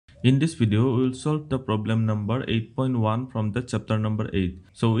In this video, we will solve the problem number 8.1 from the chapter number 8.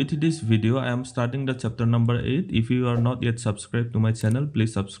 So with this video, I am starting the chapter number 8. If you are not yet subscribed to my channel,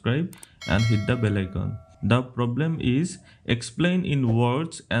 please subscribe and hit the bell icon. The problem is explain in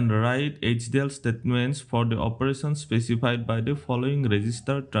words and write HDL statements for the operations specified by the following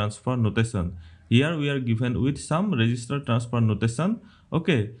register transfer notation. Here we are given with some register transfer notation.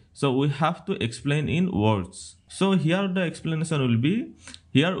 Okay, so we have to explain in words. So here the explanation will be,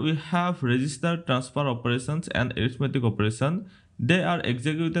 here we have register transfer operations and arithmetic operation. They are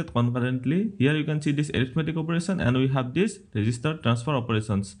executed concurrently. Here you can see this arithmetic operation and we have this register transfer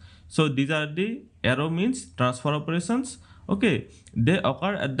operations. So these are the arrow means transfer operations. Okay, they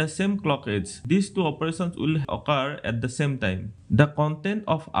occur at the same clock edge. These two operations will occur at the same time. The content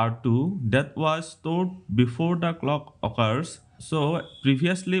of R2 that was stored before the clock occurs. So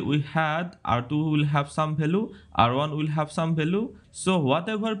previously we had R2 will have some value, R1 will have some value. So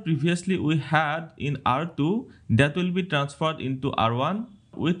whatever previously we had in R2, that will be transferred into R1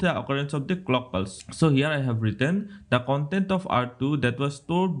 with the occurrence of the clock pulse. So here I have written the content of R2 that was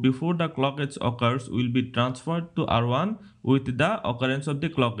stored before the clock edge occurs will be transferred to R1 with the occurrence of the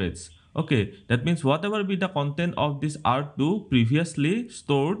clock edge. Okay, that means whatever be the content of this R2 previously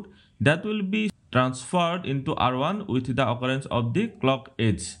stored, that will be transferred into R1 with the occurrence of the clock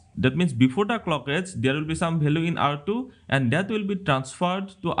edge. That means before the clock edge, there will be some value in R2 and that will be transferred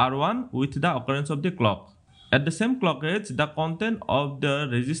to R1 with the occurrence of the clock. At the same clock edge, the content of the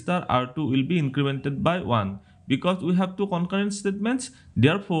register R2 will be incremented by 1. Because we have two concurrent statements,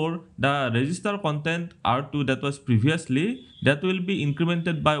 therefore the register content R2 that was previously, that will be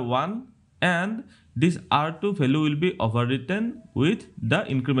incremented by 1 and this R2 value will be overwritten with the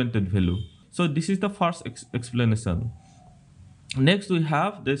incremented value. So this is the first explanation. Next we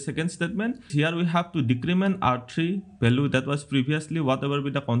have the second statement. Here we have to decrement R3 value that was previously whatever be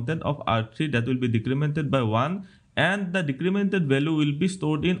the content of R3, that will be decremented by 1 and the decremented value will be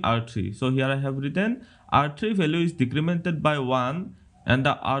stored in R3. So here I have written R3 value is decremented by 1 and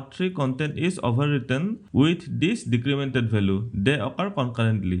the R3 content is overwritten with this decremented value. They occur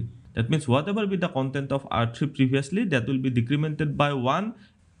concurrently. That means whatever be the content of R3 previously, that will be decremented by 1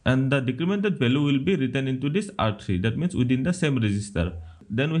 and the decremented value will be written into this R3, that means within the same register.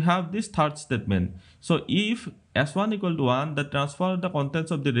 Then we have this third statement. So if S1 equal to 1, the transfer the contents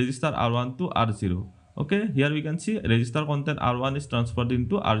of the register R1 to R0. Okay, here we can see register content R1 is transferred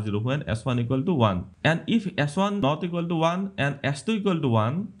into R0 when S1 equal to 1. And if S1 not equal to 1 and S2 equal to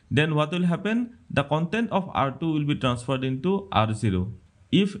 1, then what will happen? The content of R2 will be transferred into R0.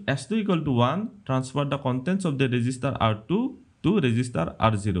 If S2 equal to 1, transfer the contents of the register R2 to register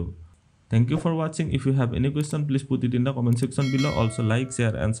R0. Thank you for watching. If you have any question, please put it in the comment section below. Also like,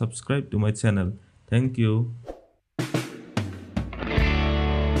 share and subscribe to my channel. Thank you.